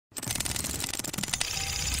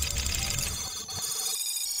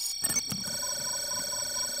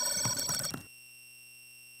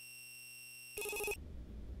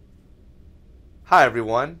Hi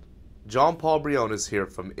everyone, John Paul Briones here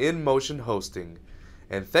from InMotion Hosting,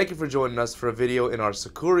 and thank you for joining us for a video in our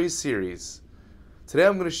Sucuri series. Today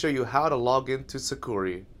I'm going to show you how to log into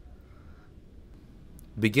Sucuri.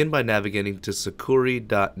 Begin by navigating to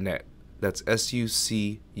sucuri.net. That's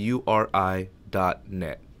SUCURI.net.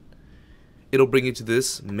 It'll bring you to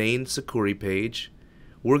this main Sucuri page.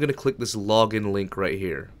 We're going to click this login link right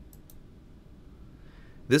here.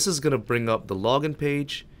 This is going to bring up the login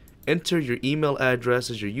page. Enter your email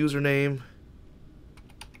address as your username.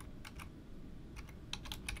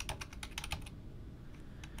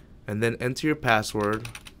 And then enter your password.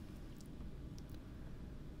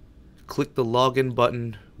 Click the login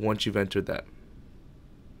button once you've entered that.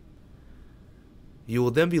 You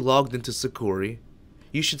will then be logged into Sucuri.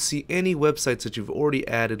 You should see any websites that you've already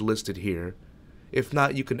added listed here. If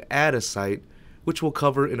not, you can add a site, which we'll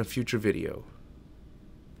cover in a future video.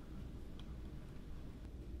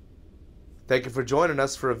 Thank you for joining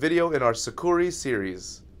us for a video in our Sucuri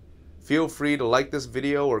series. Feel free to like this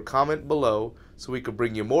video or comment below so we can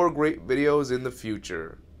bring you more great videos in the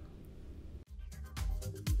future.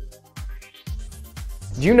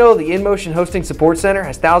 Do you know the InMotion Hosting Support Center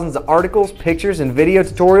has thousands of articles, pictures, and video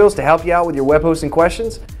tutorials to help you out with your web hosting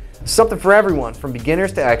questions? Something for everyone, from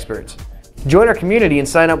beginners to experts. Join our community and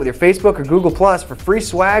sign up with your Facebook or Google Plus for free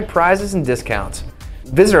swag, prizes, and discounts.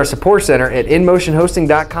 Visit our support center at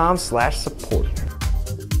InMotionHosting.com/support.